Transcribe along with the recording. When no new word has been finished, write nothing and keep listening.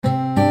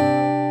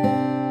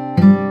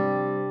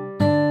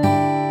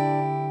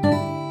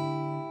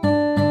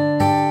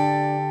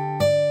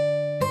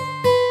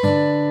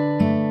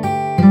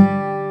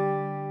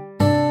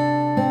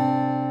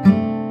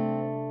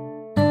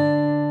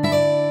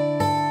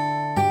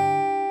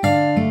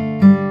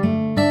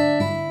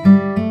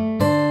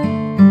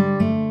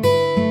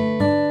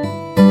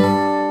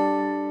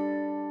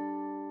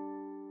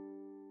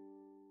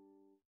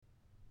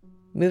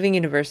Moving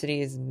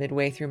universities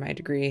midway through my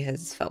degree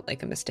has felt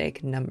like a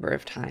mistake a number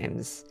of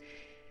times,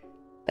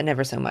 but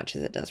never so much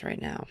as it does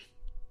right now.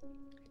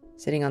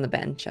 Sitting on the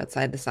bench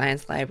outside the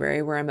science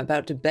library where I'm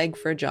about to beg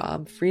for a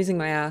job, freezing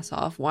my ass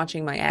off,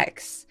 watching my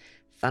ex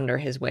thunder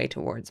his way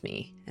towards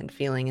me, and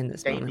feeling in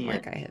this moment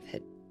like I have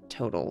hit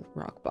total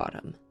rock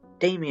bottom.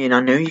 Damien,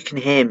 I know you can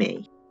hear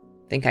me.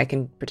 Think I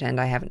can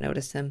pretend I haven't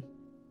noticed him?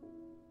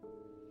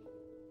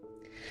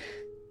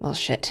 Well,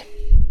 shit.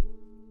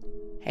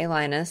 Hey,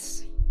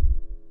 Linus.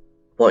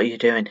 What are you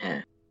doing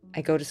here?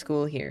 I go to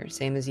school here,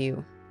 same as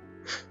you.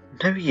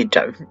 No, you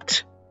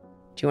don't.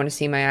 Do you want to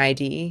see my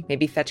ID?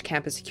 Maybe fetch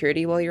campus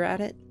security while you're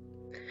at it?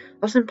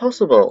 That's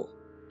impossible.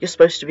 You're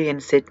supposed to be in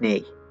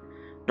Sydney,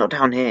 not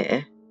down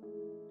here.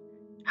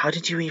 How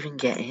did you even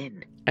get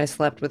in? I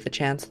slept with the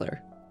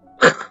Chancellor.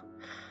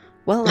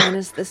 Well,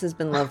 Linus, this has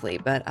been lovely,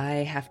 but I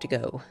have to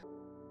go.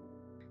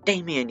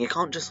 Damien, you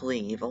can't just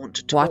leave. I want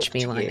to talk Watch me,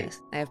 to Linus.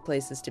 you. I have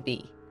places to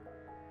be.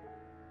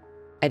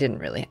 I didn't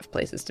really have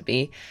places to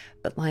be,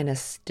 but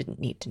Linus didn't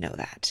need to know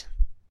that.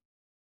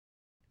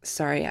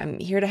 Sorry, I'm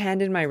here to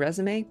hand in my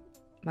resume.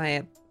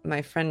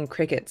 My friend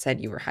Cricket said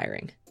you were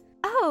hiring.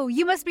 Oh,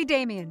 you must be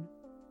Damien.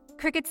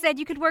 Cricket said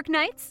you could work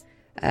nights?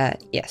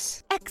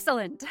 Yes.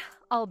 Excellent.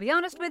 I'll be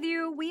honest with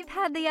you, we've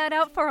had the ad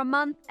out for a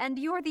month, and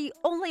you're the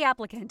only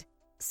applicant.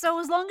 So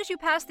as long as you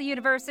pass the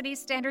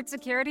university's standard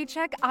security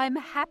check, I'm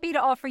happy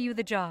to offer you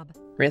the job.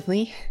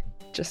 Really?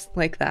 Just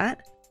like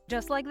that?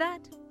 Just like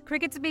that.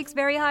 Cricket speaks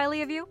very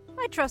highly of you.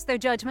 I trust their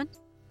judgment.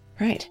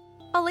 Right.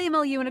 I'll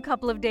email you in a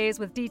couple of days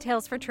with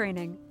details for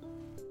training.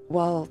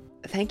 Well,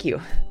 thank you.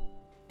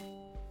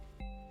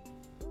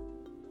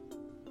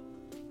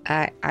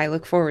 I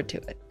look forward to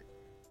it.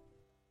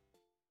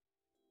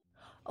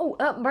 Oh,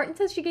 Martin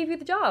says she gave you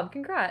the job.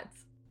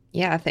 Congrats.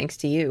 Yeah, thanks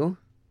to you.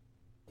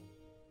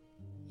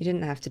 You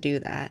didn't have to do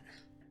that.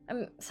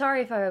 I'm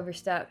sorry if I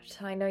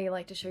overstepped. I know you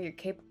like to show you're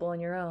capable on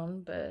your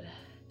own, but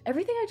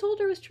everything I told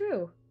her was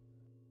true.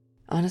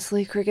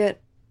 Honestly,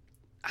 Cricket,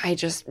 I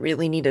just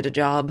really needed a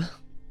job.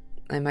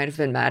 I might have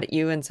been mad at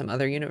you in some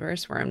other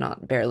universe where I'm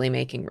not barely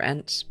making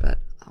rent, but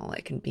all I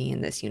can be in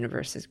this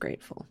universe is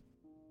grateful.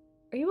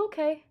 Are you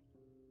okay?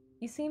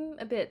 You seem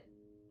a bit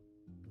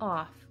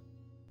off.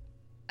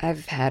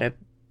 I've had a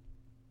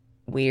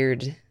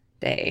weird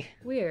day.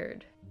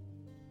 Weird.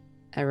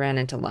 I ran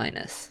into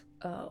Linus.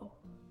 Oh.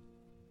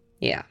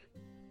 Yeah.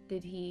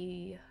 Did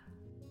he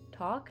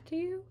talk to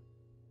you?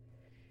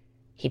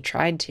 He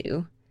tried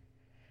to.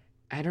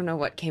 I don't know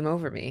what came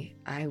over me.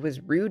 I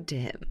was rude to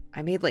him.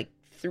 I made like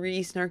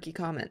 3 snarky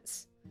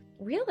comments.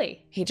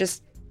 Really?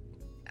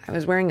 I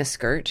was wearing a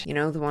skirt, you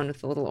know, the one with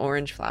the little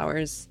orange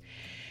flowers.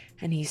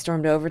 And he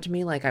stormed over to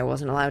me like I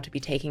wasn't allowed to be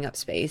taking up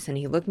space, and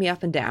he looked me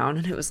up and down,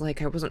 and it was like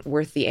I wasn't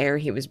worth the air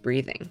he was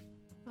breathing.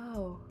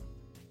 Oh.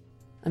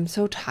 I'm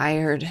so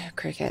tired,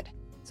 Cricket.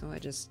 So I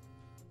just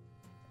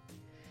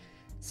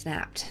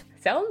snapped.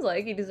 Sounds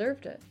like he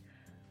deserved it.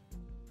 Do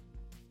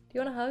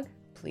you want a hug?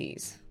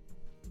 Please.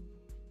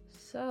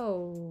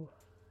 So,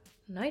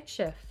 night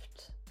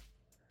shift.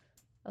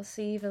 I'll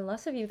see even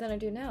less of you than I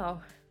do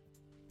now.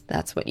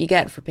 That's what you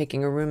get for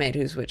picking a roommate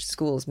who switched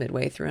schools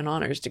midway through an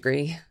honors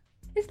degree.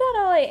 Is that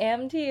all I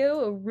am to you?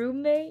 A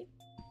roommate?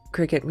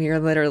 Cricket, we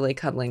are literally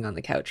cuddling on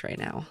the couch right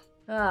now.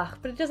 Ah,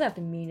 but it doesn't have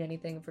to mean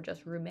anything if we're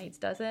just roommates,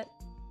 does it?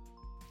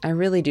 I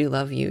really do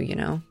love you, you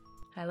know?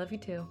 I love you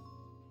too.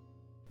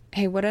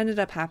 Hey, what ended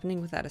up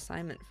happening with that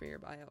assignment for your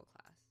bio class?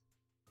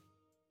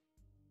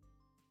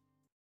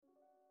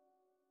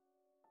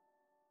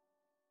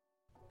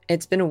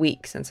 It's been a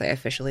week since I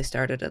officially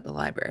started at the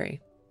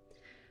library.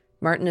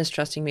 Martin is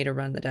trusting me to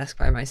run the desk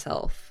by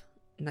myself.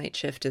 Night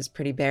shift is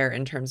pretty bare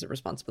in terms of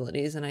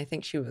responsibilities, and I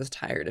think she was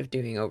tired of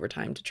doing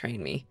overtime to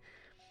train me.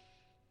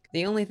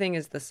 The only thing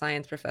is the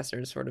science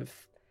professors sort of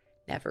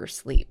never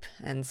sleep,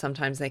 and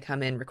sometimes they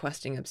come in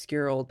requesting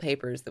obscure old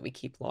papers that we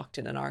keep locked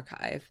in an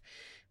archive,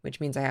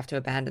 which means I have to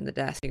abandon the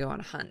desk to go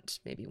on a hunt,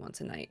 maybe once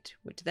a night,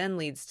 which then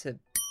leads to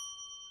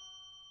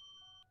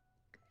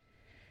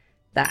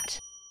that.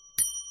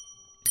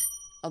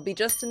 I'll be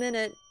just a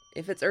minute.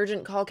 If it's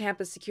urgent, call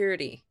campus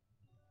security.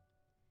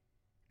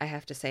 I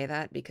have to say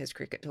that because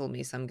Cricket told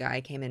me some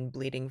guy came in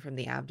bleeding from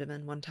the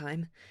abdomen one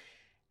time,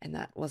 and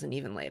that wasn't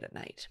even late at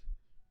night.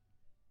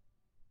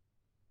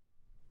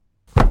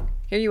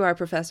 Here you are,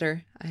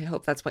 Professor. I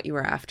hope that's what you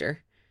were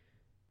after.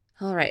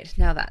 All right,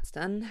 now that's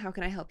done. How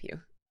can I help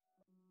you?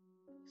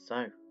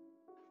 So,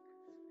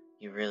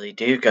 you really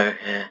do go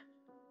here?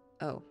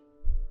 Oh,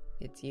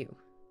 it's you.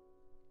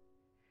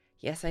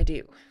 Yes, I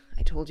do.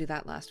 I told you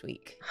that last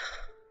week.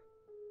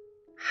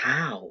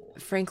 How?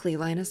 Frankly,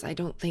 Linus, I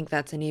don't think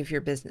that's any of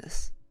your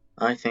business.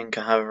 I think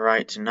I have a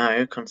right to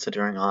know,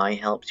 considering I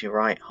helped you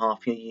write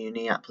half your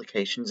uni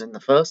applications in the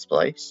first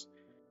place.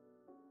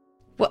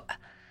 What?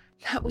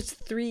 That was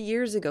 3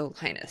 years ago,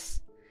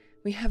 Linus.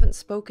 We haven't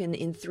spoken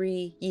in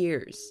 3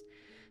 years.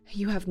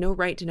 You have no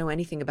right to know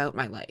anything about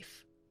my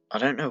life. I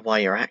don't know why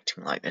you're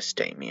acting like this,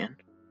 Damien.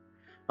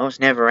 I was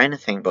never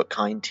anything but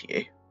kind to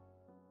you.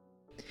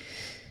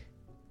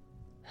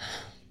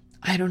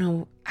 I don't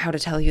know how to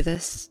tell you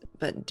this,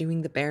 but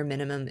doing the bare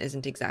minimum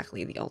isn't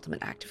exactly the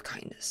ultimate act of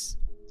kindness.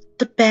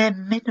 The bare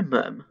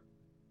minimum?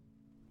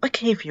 I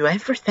gave you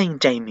everything,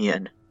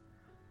 Damien.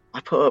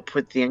 I put up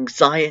with the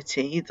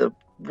anxiety, the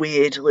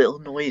weird little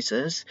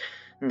noises,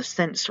 and the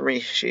sensory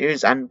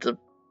issues, and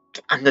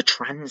the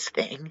trans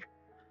thing.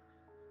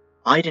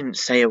 I didn't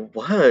say a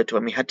word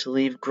when we had to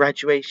leave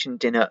graduation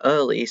dinner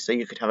early so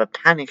you could have a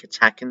panic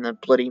attack in the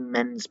bloody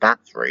men's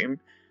bathroom.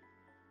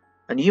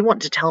 And you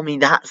want to tell me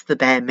that's the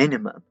bare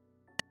minimum?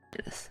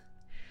 Yes.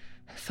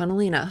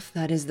 Funnily enough,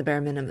 that is the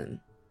bare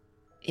minimum.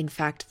 In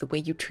fact, the way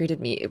you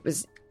treated me, it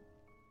was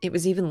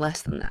even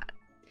less than that.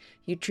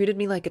 You treated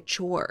me like a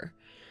chore.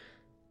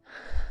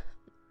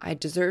 I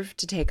deserve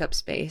to take up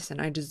space,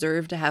 and I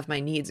deserve to have my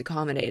needs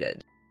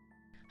accommodated.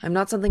 I'm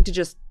not something to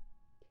just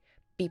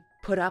be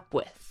put up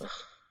with. Ugh,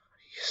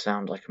 you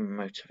sound like a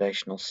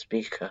motivational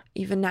speaker.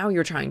 Even now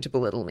you're trying to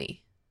belittle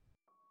me.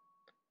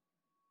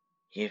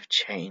 You've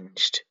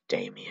changed,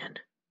 Damien.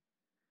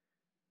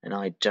 And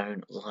I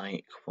don't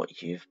like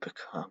what you've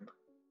become.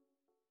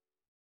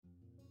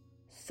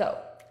 So,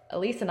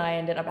 Elise and I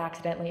ended up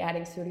accidentally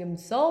adding sodium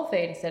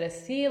sulfate instead of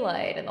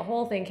Sealite, and the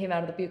whole thing came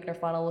out of the Buchner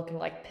funnel looking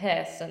like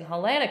piss, and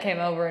Helena came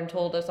over and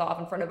told us off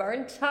in front of our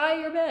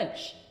entire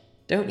bench.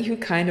 Don't you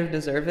kind of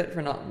deserve it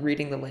for not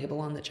reading the label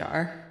on the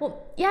jar?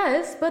 Well,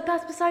 yes, but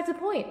that's besides the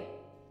point.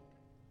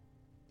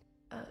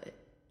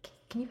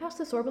 Can you pass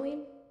the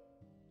sorbeline?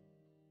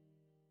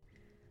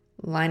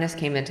 Linus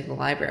came into the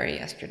library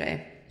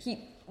yesterday.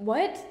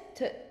 What?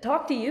 To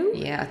talk to you?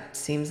 Yeah,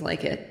 seems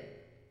like it.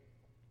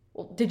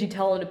 Well, did you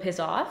tell him to piss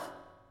off?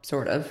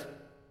 Sort of.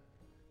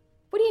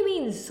 What do you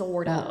mean,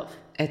 sort Well, of?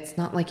 it's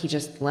not like he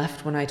just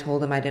left when I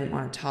told him I didn't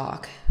want to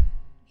talk.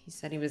 He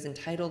said he was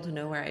entitled to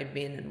know where I'd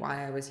been and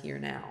why I was here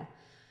now.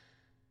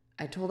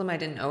 I told him I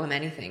didn't owe him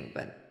anything,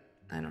 but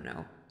I don't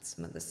know.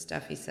 Some of the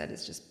stuff he said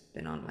has just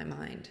been on my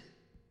mind.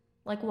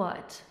 Like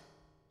what?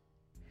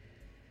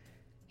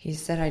 He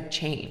said I'd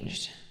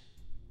changed.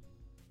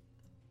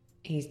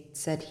 He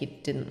said he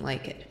didn't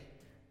like it.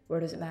 Where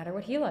does it matter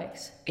what he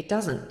likes? It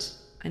doesn't.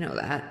 I know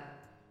that.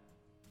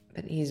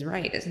 But he's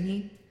right, isn't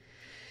he?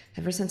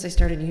 Ever since I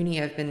started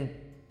uni, I've been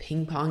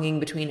ping-ponging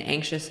between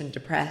anxious and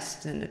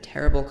depressed and a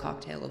terrible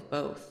cocktail of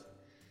both.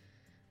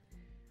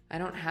 I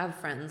don't have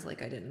friends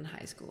like I did in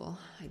high school.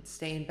 I'd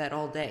stay in bed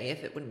all day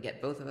if it wouldn't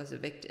get both of us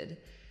evicted.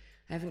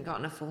 I haven't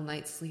gotten a full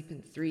night's sleep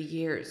in 3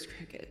 years,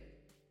 Cricket.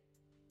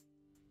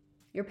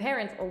 Your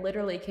parents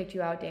literally kicked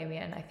you out,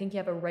 Damien. I think you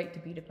have a right to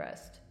be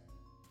depressed.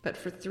 But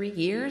for 3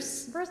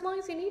 years? For as long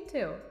as you need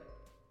to.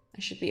 I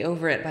should be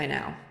over it by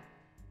now.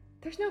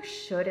 There's no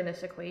should in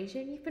this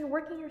equation. You've been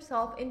working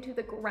yourself into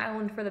the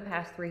ground for the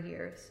past 3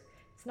 years.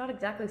 It's not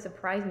exactly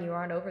surprising you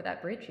aren't over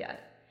that bridge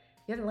yet.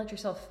 You haven't let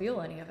yourself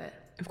feel any of it.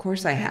 Of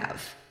course I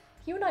have.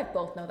 You and I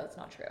both know that's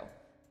not true.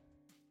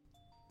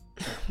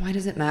 Why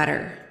does it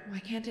matter? Why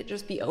can't it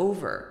just be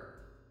over?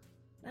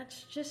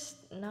 That's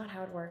just not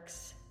how it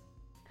works.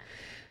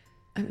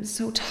 I'm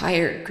so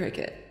tired,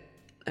 Cricket.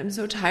 I'm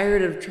so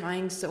tired of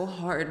trying so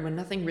hard when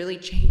nothing really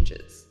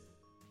changes.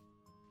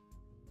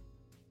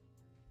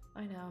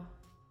 I know.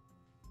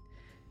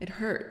 It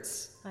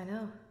hurts. I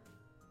know.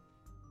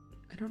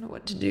 I don't know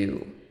what to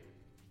do.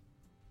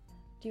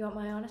 Do you want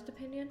my honest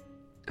opinion?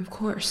 Of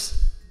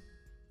course.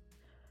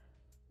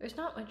 There's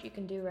not much you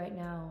can do right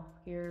now.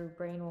 Your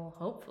brain will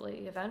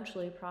hopefully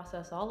eventually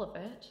process all of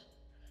it.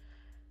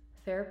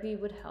 Therapy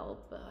would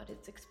help, but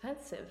it's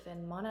expensive,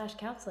 and Monash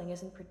counseling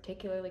isn't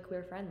particularly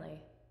queer-friendly.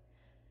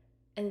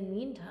 In the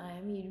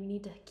meantime, you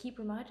need to keep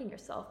reminding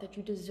yourself that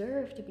you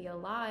deserve to be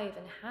alive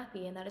and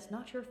happy, and that it's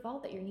not your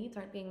fault that your needs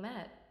aren't being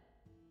met.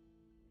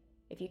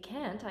 If you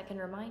can't, I can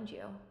remind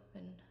you.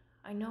 And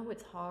I know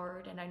it's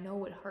hard, and I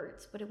know it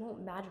hurts, but it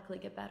won't magically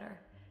get better.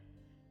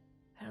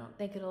 I don't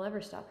think it'll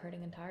ever stop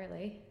hurting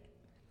entirely.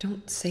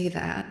 Don't say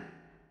that.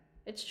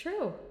 It's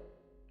true.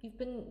 You've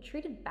been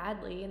treated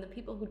badly, and the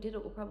people who did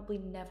it will probably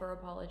never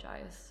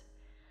apologize.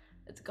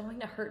 It's going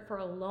to hurt for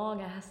a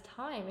long-ass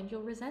time, and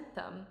you'll resent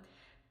them.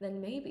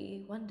 Then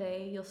maybe one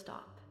day you'll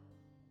stop.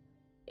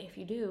 If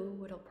you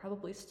do, it'll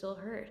probably still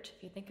hurt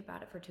if you think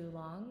about it for too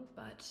long,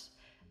 but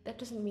that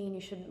doesn't mean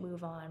you shouldn't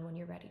move on when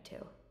you're ready to.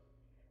 You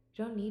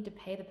don't need to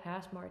pay the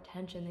past more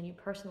attention than you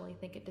personally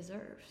think it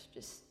deserves.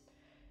 Just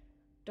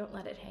don't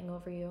let it hang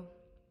over you.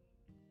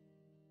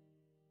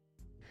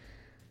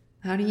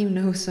 How do you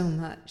know so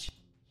much?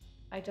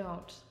 I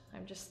don't.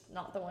 I'm just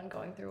not the one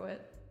going through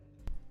it.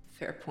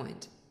 Fair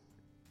point.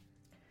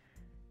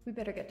 We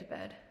better get to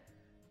bed.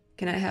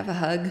 Can I have a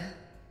hug?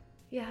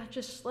 Yeah,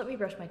 just let me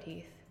brush my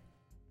teeth.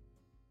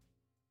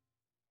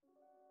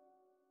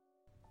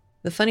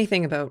 The funny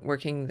thing about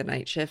working the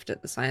night shift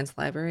at the science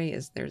library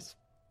is there's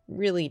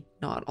really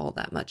not all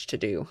that much to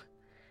do.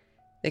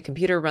 The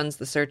computer runs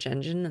the search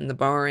engine and the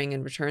borrowing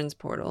and returns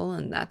portal,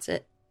 and that's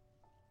it.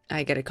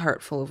 I get a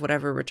cart full of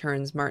whatever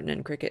returns Martin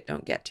and Cricket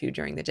don't get to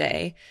during the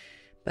day,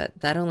 but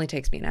that only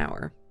takes me an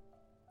hour.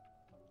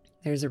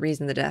 There's a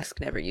reason the desk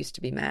never used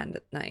to be manned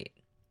at night.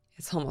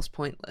 It's almost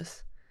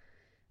pointless.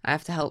 I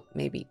have to help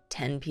maybe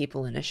 10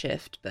 people in a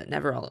shift, but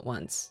never all at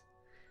once.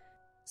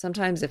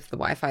 Sometimes if the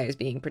Wi-Fi is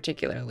being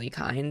particularly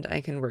kind,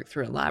 I can work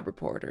through a lab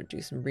report or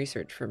do some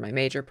research for my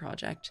major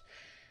project,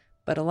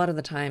 but a lot of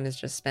the time is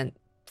just spent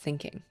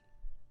thinking.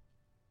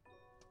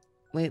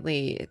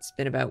 Lately, it's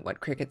been about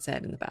what Cricket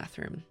said in the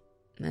bathroom,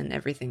 and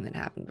everything that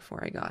happened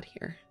before I got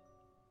here.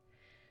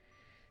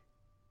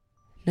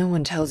 No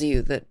one tells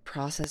you that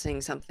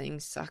processing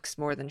something sucks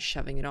more than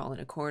shoving it all in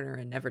a corner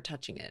and never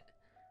touching it.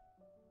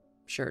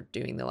 Sure,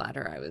 doing the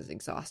latter, I was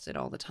exhausted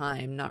all the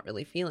time, not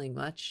really feeling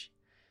much.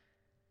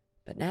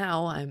 But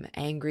now I'm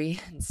angry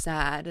and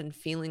sad and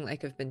feeling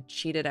like I've been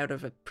cheated out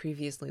of a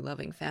previously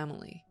loving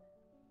family.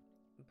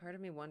 Part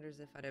of me wonders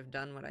if I'd have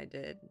done what I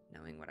did,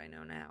 knowing what I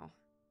know now.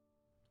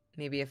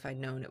 Maybe if I'd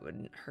known it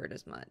wouldn't hurt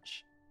as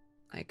much.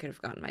 I could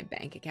have gotten my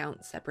bank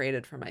account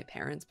separated from my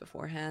parents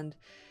beforehand.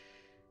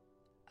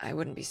 I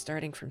wouldn't be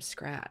starting from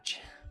scratch.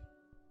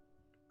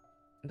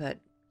 But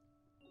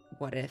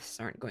what ifs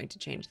aren't going to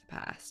change the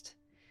past.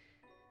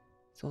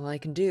 So all I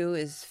can do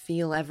is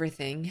feel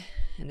everything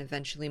and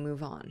eventually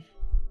move on.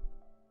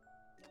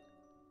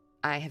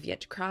 I have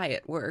yet to cry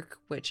at work,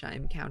 which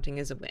I'm counting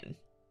as a win.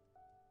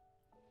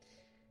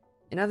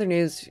 In other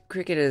news,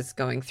 Cricket is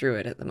going through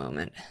it at the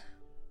moment.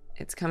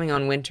 It's coming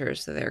on winter,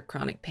 so their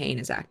chronic pain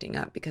is acting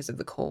up because of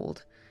the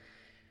cold.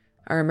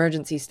 Our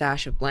emergency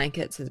stash of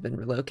blankets has been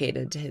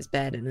relocated to his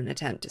bed in an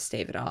attempt to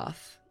stave it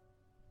off.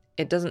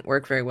 It doesn't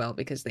work very well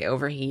because they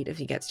overheat if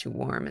he gets too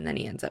warm and then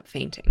he ends up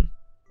fainting.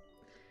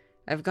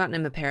 I've gotten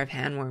him a pair of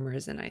hand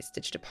warmers and I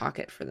stitched a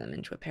pocket for them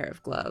into a pair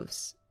of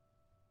gloves.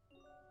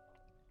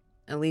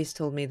 Elise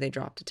told me they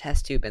dropped a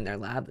test tube in their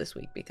lab this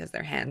week because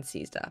their hand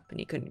seized up and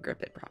he couldn't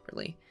grip it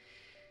properly.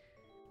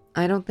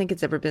 I don't think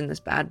it's ever been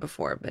this bad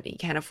before, but he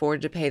can't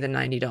afford to pay the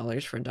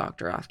 $90 for a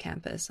doctor off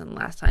campus, and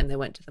last time they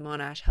went to the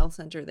Monash Health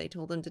Center, they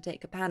told him to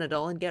take a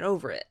Panadol and get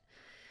over it.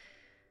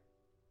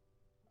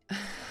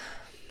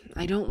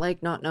 I don't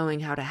like not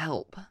knowing how to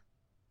help.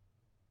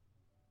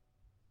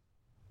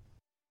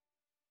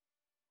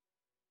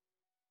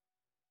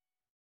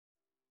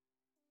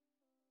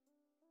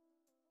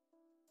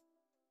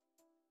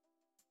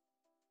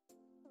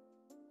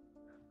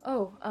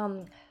 Oh,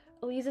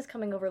 Elise is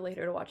coming over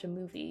later to watch a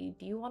movie.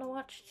 Do you want to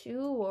watch too,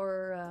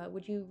 or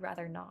would you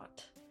rather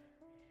not?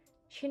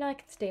 She and I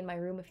can stay in my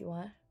room if you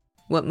want.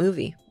 What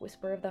movie?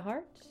 Whisper of the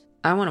Heart?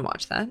 I want to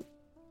watch that.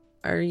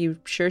 Are you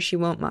sure she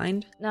won't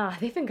mind? Nah,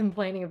 they've been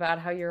complaining about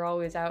how you're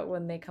always out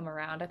when they come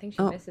around. I think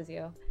she misses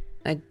you.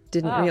 I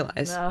didn't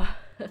realize. No.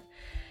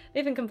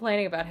 They've been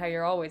complaining about how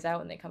you're always out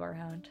when they come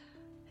around.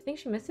 I think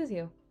she misses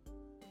you.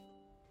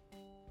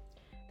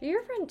 They're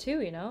your friend too,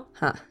 you know?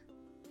 Huh.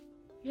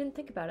 You didn't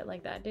think about it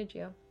like that, did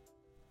you?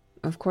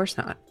 Of course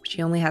not.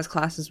 She only has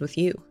classes with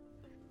you.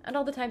 And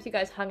all the times you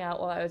guys hung out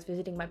while I was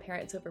visiting my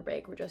parents over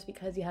break were just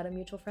because you had a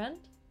mutual friend?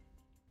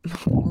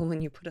 Well,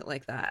 when you put it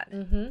like that.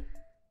 Mm-hmm.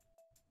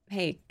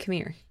 Hey, come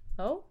here.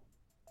 Oh?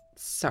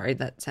 Sorry,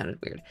 that sounded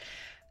weird.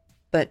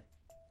 But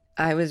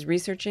I was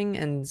researching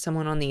and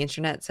someone on the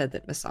internet said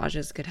that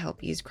massages could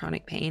help ease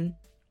chronic pain.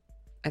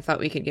 I thought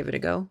we could give it a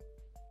go.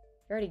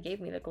 You already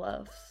gave me the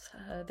gloves.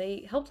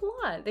 They helped a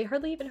lot. They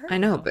hardly even hurt. I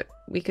know, but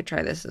we could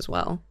try this as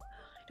well.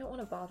 I don't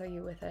want to bother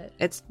you with it.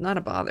 It's not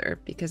a bother,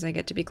 because I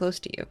get to be close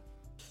to you.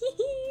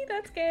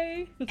 That's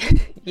gay.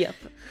 Yep.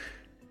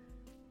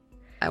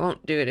 I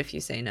won't do it if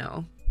you say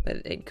no, but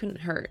it couldn't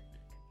hurt.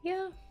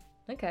 Yeah,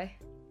 okay.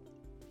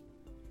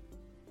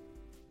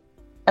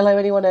 Hello,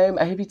 anyone home?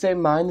 I hope you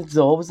don't mind. The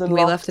door was unlocked.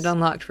 We left it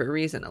unlocked for a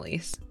reason,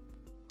 Elise.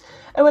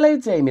 Oh, hello,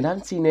 Damien. I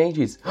haven't seen you in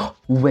ages.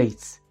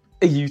 Wait,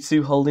 are you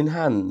two holding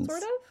hands?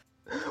 Sort of?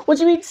 What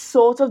do you mean,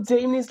 sort of?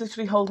 Damien's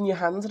literally holding your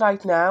hands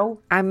right now.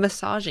 I'm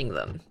massaging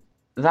them.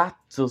 That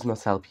does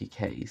not help your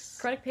case.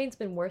 Chronic pain's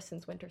been worse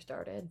since winter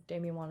started.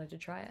 Damien wanted to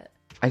try it.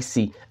 I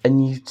see.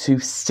 And you two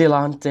still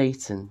aren't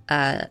dating?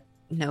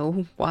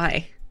 No.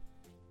 Why?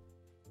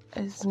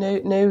 There's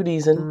no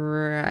reason.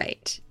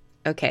 Right.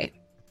 Okay.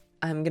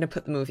 I'm gonna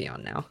put the movie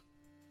on now.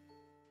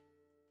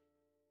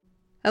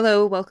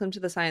 Hello, welcome to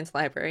the science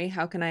library.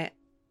 How can I...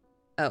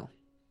 Oh,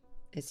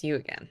 it's you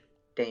again.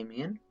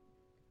 Damien?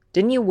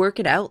 Didn't you work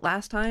it out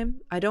last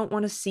time? I don't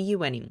want to see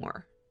you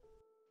anymore.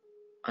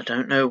 I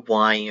don't know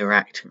why you're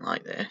acting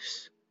like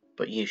this,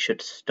 but you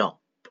should stop.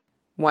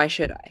 Why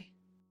should I?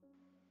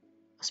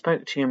 I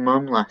spoke to your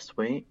mum last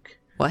week.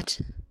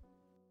 What?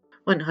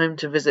 Went home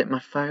to visit my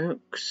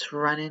folks,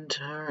 ran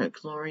into her at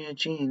Gloria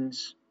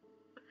Jean's.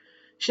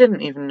 She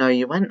didn't even know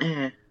you went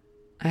here.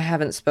 I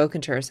haven't spoken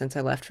to her since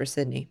I left for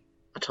Sydney.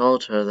 I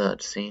told her that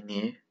I'd seen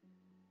you.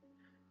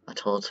 I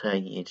told her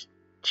you'd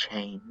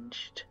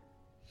changed.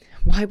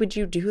 Why would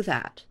you do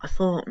that? I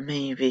thought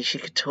maybe she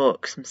could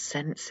talk some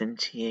sense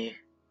into you.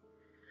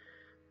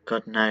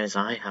 God knows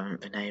I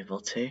haven't been able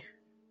to.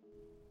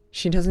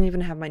 She doesn't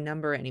even have my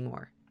number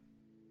anymore.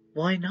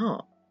 Why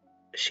not?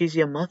 She's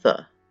your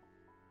mother.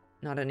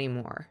 Not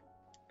anymore.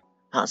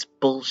 That's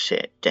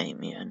bullshit,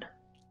 Damien.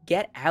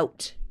 Get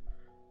out.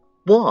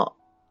 What?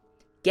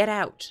 Get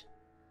out.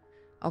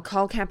 I'll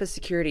call campus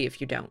security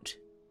if you don't.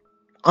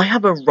 I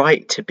have a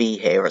right to be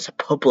here as a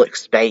public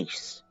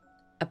space.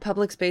 A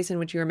public space in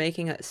which you are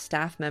making a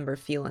staff member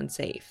feel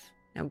unsafe.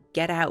 Now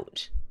get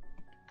out.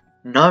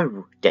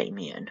 No,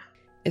 Damien.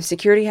 If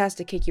security has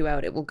to kick you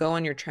out, it will go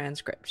on your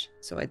transcript,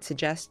 so I'd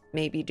suggest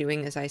maybe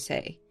doing as I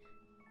say.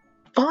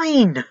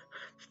 Fine,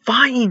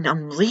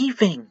 I'm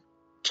leaving.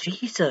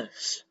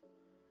 Jesus.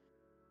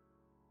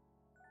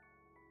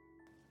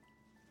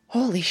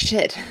 Holy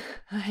shit,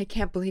 I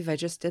can't believe I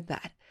just did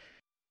that.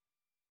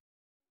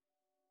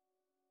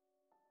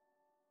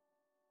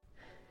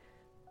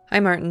 Hi,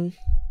 Martin.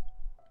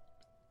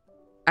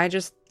 I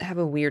just have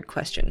a weird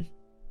question.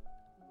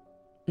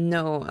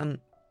 No,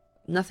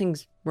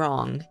 nothing's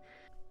wrong.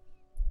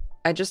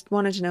 I just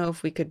wanted to know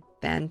if we could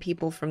ban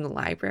people from the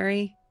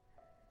library.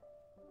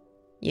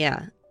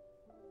 Yeah.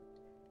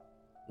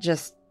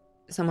 Just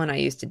someone I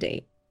used to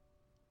date.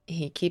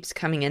 He keeps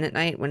coming in at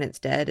night when it's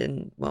dead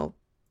and, well,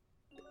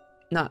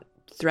 not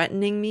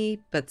threatening me,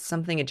 but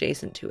something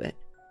adjacent to it.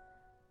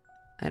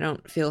 I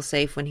don't feel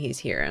safe when he's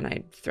here, and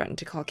I threatened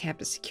to call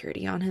campus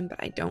security on him,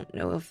 but I don't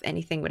know if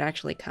anything would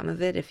actually come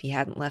of it if he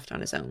hadn't left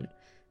on his own.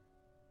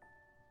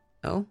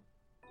 Oh?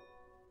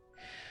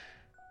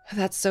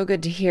 That's so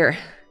good to hear.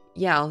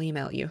 Yeah, I'll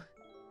email you.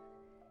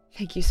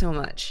 Thank you so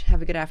much.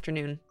 Have a good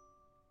afternoon.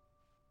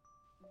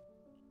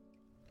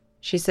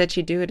 She said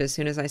she'd do it as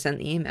soon as I sent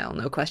the email,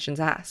 no questions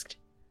asked.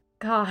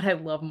 God, I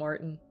love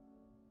Martin.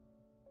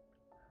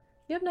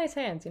 You have nice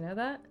hands, you know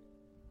that?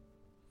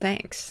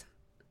 Thanks.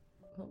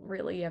 Well,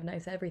 really, you have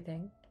nice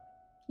everything.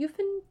 You've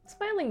been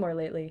smiling more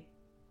lately.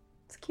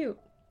 It's cute.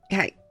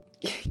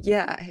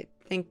 Yeah, I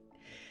think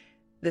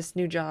this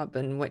new job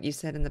and what you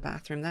said in the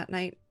bathroom that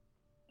night,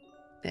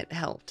 it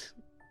helped.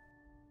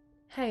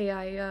 Hey,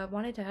 I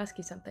wanted to ask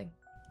you something.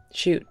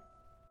 Shoot.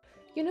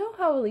 You know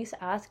how Elise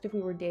asked if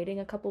we were dating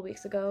a couple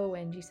weeks ago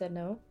and you said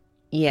no?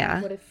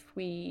 Yeah? What if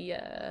we,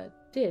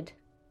 did?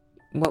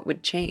 What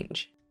would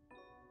change?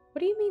 What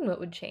do you mean, what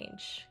would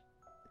change?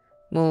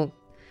 Well,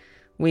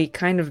 we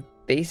kind of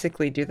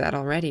basically do that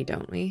already,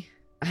 don't we?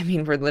 I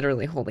mean, we're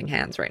literally holding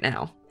hands right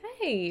now.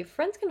 Hey,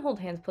 friends can hold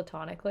hands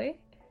platonically.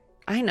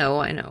 I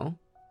know.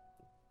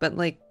 But,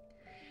 like,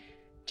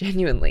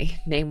 genuinely,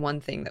 name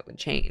one thing that would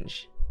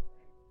change.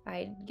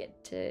 I'd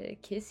get to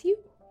kiss you?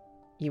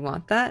 You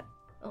want that?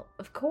 Oh,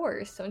 of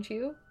course, don't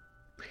you?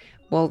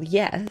 Well,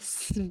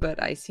 yes,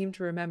 but I seem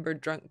to remember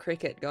Drunk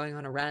Cricket going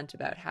on a rant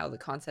about how the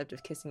concept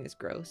of kissing is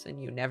gross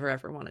and you never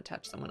ever want to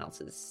touch someone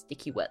else's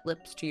sticky wet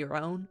lips to your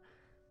own.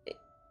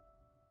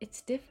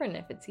 It's different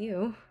if it's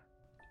you.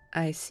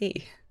 I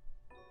see.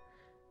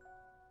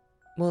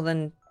 Well,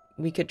 then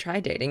we could try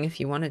dating if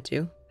you wanted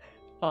to.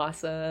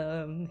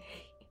 Awesome.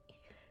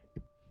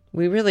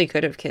 We really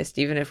could have kissed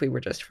even if we were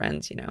just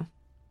friends, you know.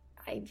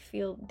 I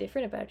feel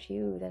different about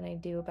you than I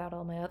do about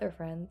all my other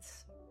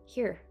friends.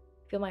 Here,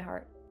 feel my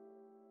heart.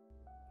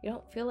 You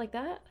don't feel like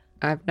that?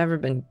 I've never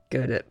been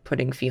good at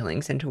putting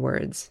feelings into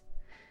words.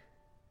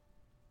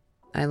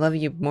 I love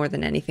you more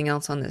than anything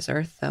else on this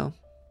earth, though.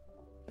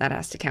 That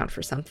has to count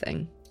for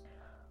something.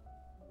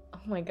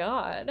 Oh my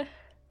god.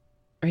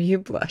 Are you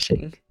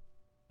blushing?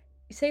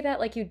 You say that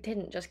like you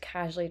didn't just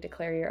casually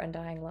declare your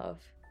undying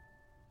love.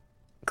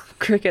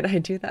 Cricket, I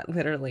do that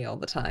literally all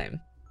the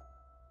time.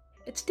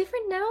 It's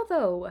different now,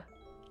 though.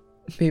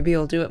 Maybe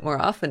you'll do it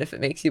more often if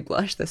it makes you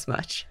blush this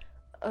much.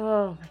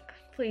 Oh my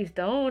god, please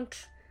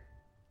don't.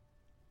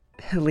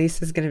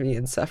 Elise is going to be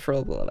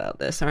insufferable about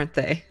this, aren't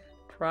they?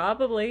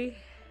 Probably.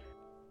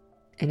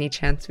 Any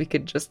chance we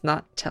could just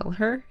not tell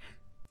her?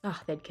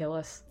 Ah, they'd kill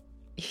us.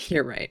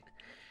 You're right.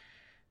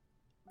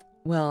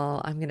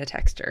 Well, I'm going to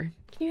text her.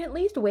 Can you at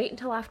least wait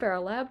until after our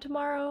lab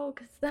tomorrow?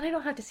 Because then I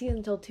don't have to see them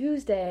until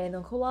Tuesday and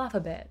they'll cool off a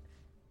bit.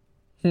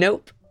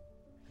 Nope.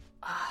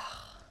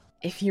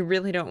 If you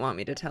really don't want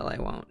me to tell, I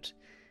won't.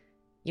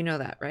 You know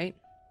that, right?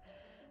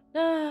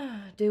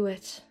 Do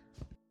it.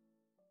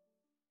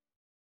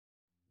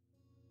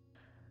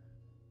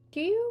 Do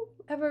you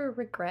ever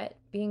regret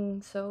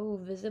being so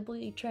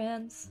visibly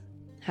trans?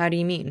 How do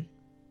you mean?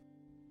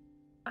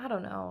 I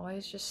don't know, I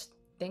was just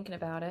thinking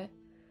about it.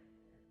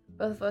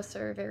 Both of us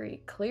are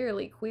very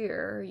clearly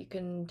queer, you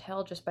can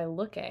tell just by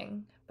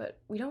looking, but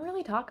we don't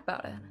really talk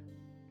about it.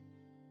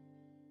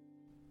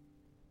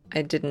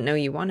 I didn't know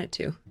you wanted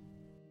to.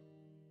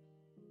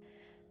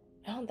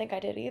 I don't think I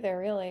did either,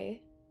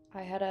 really.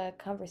 I had a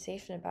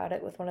conversation about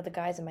it with one of the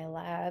guys in my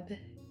lab.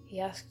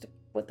 He asked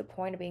what the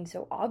point of being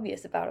so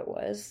obvious about it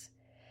was.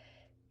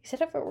 He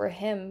said if it were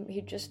him,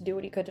 he'd just do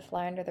what he could to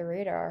fly under the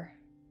radar.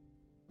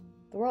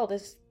 The world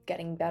is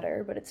getting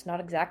better, but it's not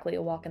exactly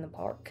a walk in the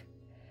park.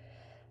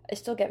 I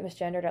still get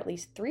misgendered at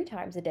least 3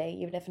 times a day,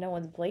 even if no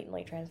one's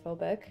blatantly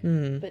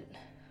transphobic. But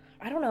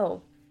I don't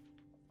know.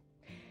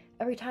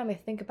 Every time I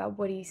think about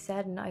what he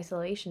said in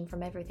isolation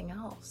from everything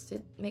else,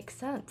 it makes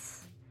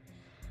sense.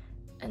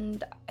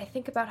 And I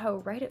think about how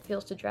right it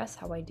feels to dress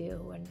how I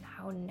do, and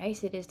how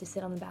nice it is to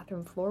sit on the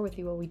bathroom floor with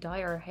you while we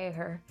dye our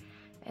hair,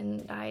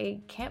 and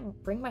I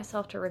can't bring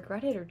myself to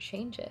regret it or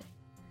change it.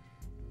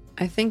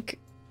 I think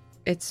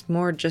it's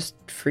more just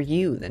for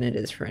you than it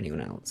is for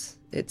anyone else.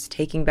 It's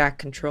taking back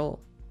control.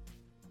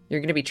 You're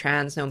going to be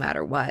trans no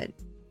matter what.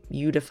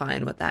 You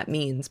define what that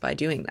means by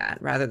doing that,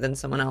 rather than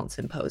someone else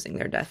imposing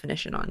their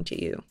definition onto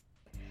you.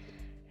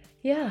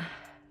 Yeah,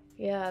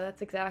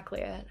 that's exactly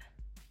it.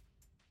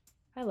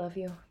 I love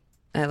you.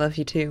 I love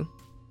you too.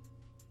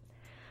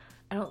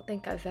 I don't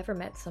think I've ever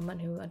met someone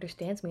who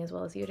understands me as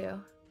well as you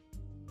do.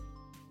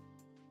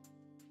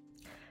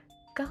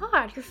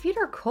 God, your feet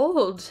are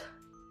cold.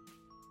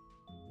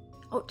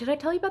 Oh, did I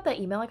tell you about that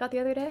email I got the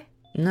other day?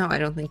 No, I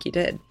don't think you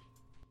did.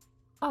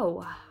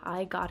 Oh,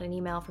 I got an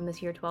email from this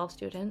year 12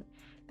 student.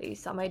 They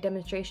saw my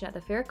demonstration at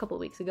the fair a couple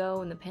weeks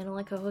ago in the panel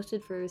I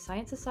co-hosted for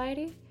Science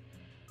Society.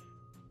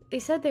 They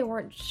said they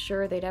weren't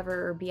sure they'd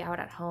ever be out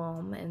at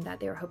home and that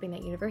they were hoping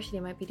that university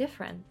might be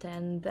different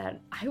and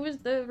that I was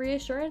the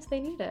reassurance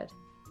they needed.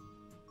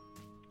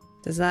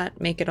 Does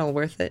that make it all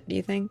worth it, do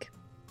you think?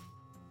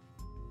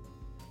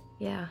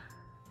 Yeah.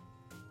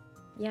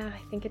 Yeah,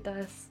 I think it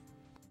does.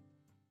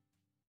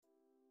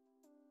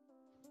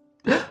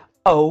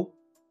 Oh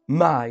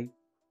my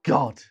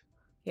god.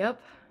 Yep.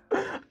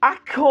 I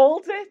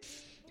called it!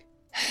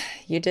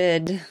 You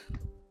did.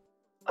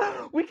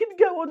 We can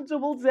go on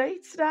double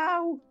dates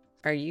now.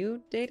 Are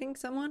you dating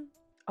someone?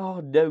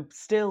 Oh no,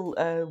 still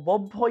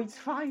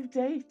 1.5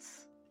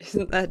 dates.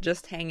 Isn't that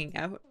just hanging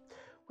out?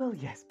 Well,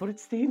 yes, but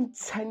it's the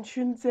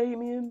intention,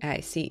 Damien.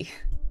 I see.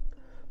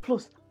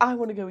 Plus, I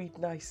want to go eat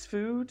nice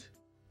food.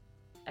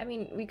 I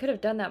mean, we could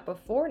have done that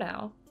before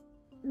now.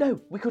 No,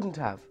 we couldn't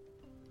have.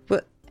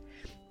 But,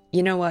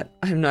 you know what?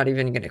 I'm not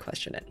even going to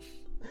question it.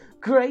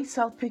 Grace,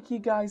 I'll pick you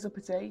guys up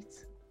at 8.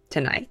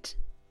 Tonight?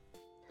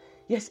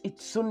 Yes,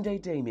 it's Sunday,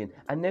 Damien.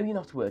 I know you're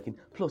not working.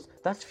 Plus,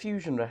 that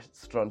fusion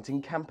restaurant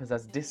in campus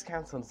has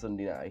discounts on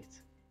Sunday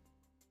night.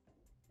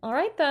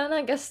 Alright then,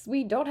 I guess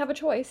we don't have a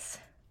choice.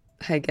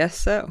 I guess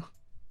so.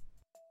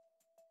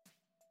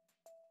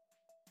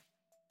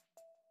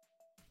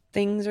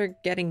 Things are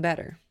getting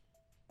better.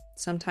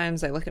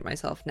 Sometimes I look at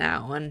myself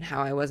now and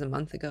how I was a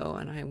month ago,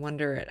 and I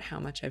wonder at how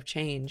much I've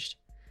changed.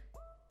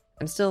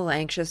 I'm still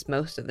anxious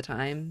most of the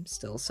time,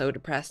 still so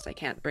depressed I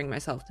can't bring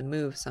myself to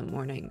move some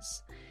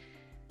mornings.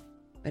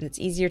 But it's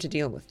easier to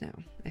deal with now,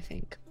 I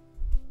think.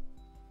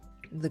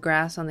 The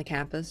grass on the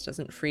campus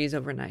doesn't freeze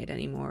overnight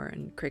anymore,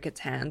 and Cricket's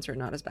hands are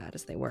not as bad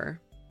as they were.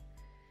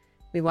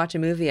 We watch a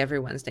movie every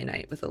Wednesday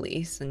night with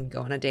Elise and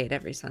go on a date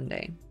every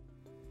Sunday.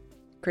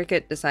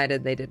 Cricket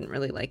decided they didn't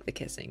really like the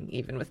kissing,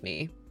 even with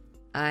me.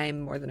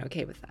 I'm more than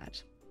okay with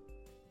that.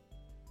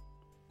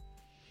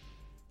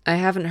 I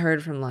haven't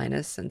heard from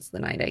Linus since the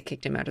night I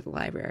kicked him out of the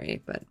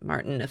library, but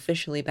Martin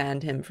officially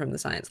banned him from the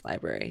science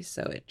library,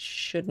 so it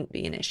shouldn't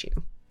be an issue.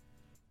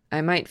 I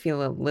might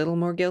feel a little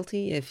more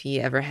guilty if he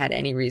ever had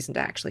any reason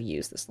to actually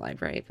use this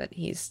library, but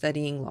he's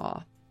studying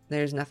law.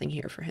 There's nothing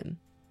here for him.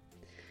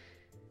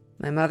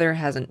 My mother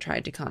hasn't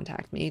tried to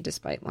contact me,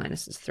 despite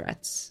Linus's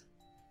threats.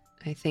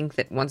 I think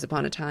that once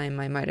upon a time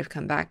I might have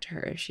come back to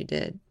her if she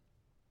did.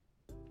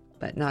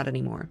 But not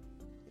anymore.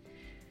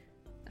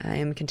 I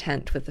am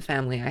content with the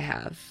family I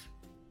have.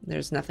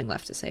 There's nothing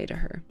left to say to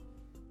her.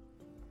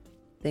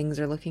 Things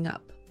are looking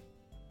up.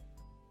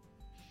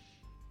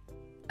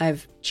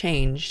 I've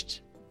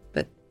changed,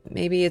 but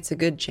maybe it's a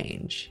good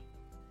change.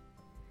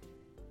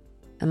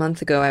 A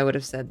month ago I would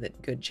have said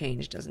that good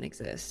change doesn't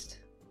exist,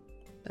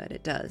 but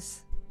it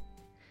does.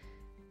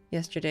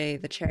 Yesterday,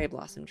 the cherry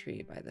blossom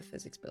tree by the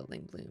physics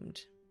building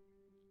bloomed.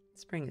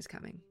 Spring is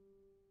coming.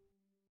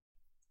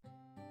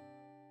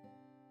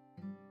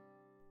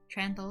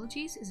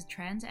 Tranthologies is a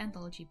trans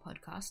anthology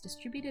podcast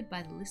distributed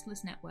by the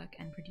Listless Network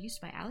and produced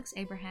by Alex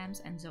Abrahams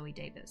and Zoe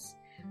Davis.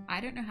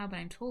 I Don't Know How But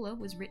I'm Taller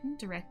was written,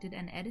 directed,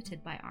 and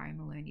edited by Ari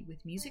Maloney,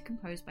 with music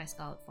composed by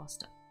Scarlett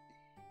Foster.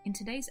 In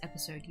today's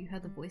episode, you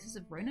heard the voices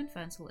of Ronan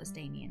Fernsel as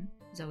Damien,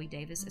 Zoe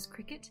Davis as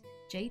Cricket,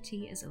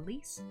 JT as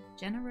Elise,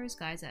 Jenna Rose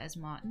Geyser as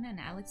Martin, and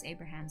Alex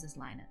Abrahams as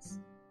Linus.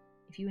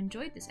 If you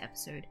enjoyed this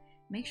episode,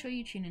 make sure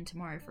you tune in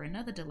tomorrow for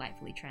another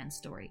delightfully trans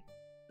story.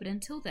 But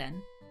until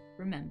then,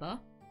 remember,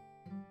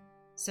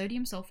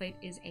 sodium sulfate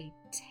is a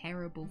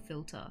terrible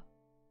filter.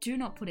 Do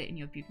not put it in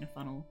your Buchner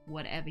funnel,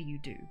 whatever you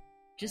do.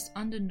 Just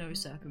under no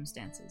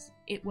circumstances.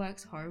 It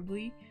works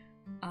horribly.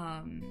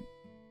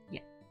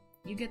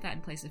 You get that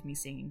in place of me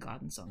singing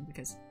Garden Song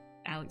because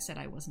Alex said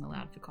I wasn't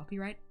allowed for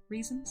copyright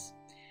reasons.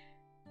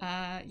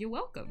 You're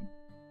welcome.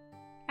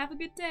 Have a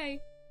good day.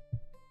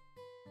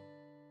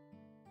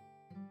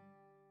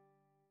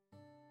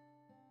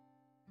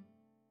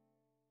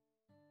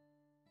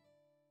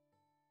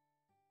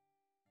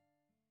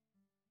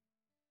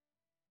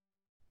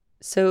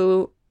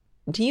 So,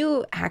 do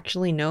you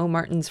actually know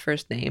Martin's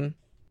first name?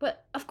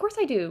 But of course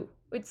I do.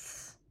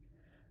 It's...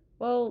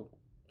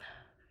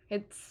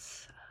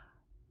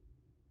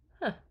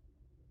 Huh.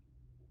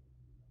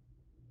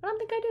 I don't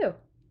think I do.